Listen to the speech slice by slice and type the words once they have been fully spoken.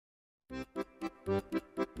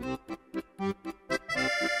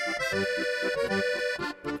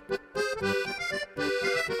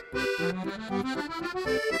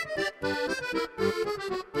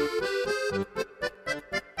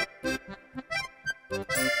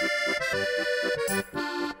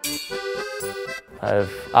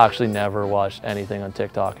I've actually never watched anything on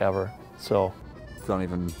TikTok ever, so. Don't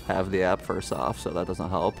even have the app first off, so that doesn't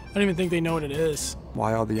help. I don't even think they know what it is.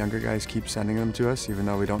 Why all the younger guys keep sending them to us even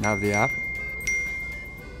though we don't have the app?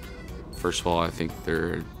 First of all, I think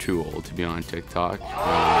they're too old to be on TikTok.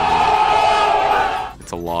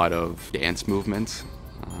 It's a lot of dance movements.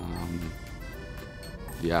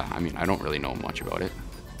 Yeah, I mean, I don't really know much about it.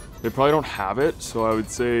 They probably don't have it, so I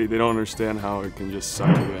would say they don't understand how it can just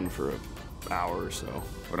suck you in for an hour or so.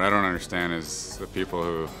 What I don't understand is the people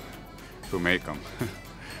who make them.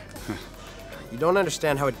 You don't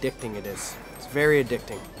understand how addicting it is. It's very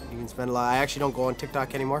addicting. You can spend a lot. I actually don't go on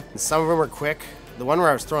TikTok anymore. And some of them are quick. The one where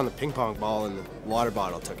I was throwing the ping pong ball in the water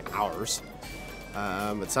bottle took hours.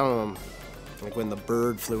 But some of them, like when the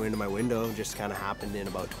bird flew into my window, just kind of happened in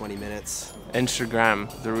about 20 minutes. Instagram,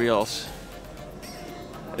 the Reels.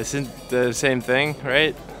 Isn't the same thing,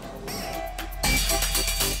 right?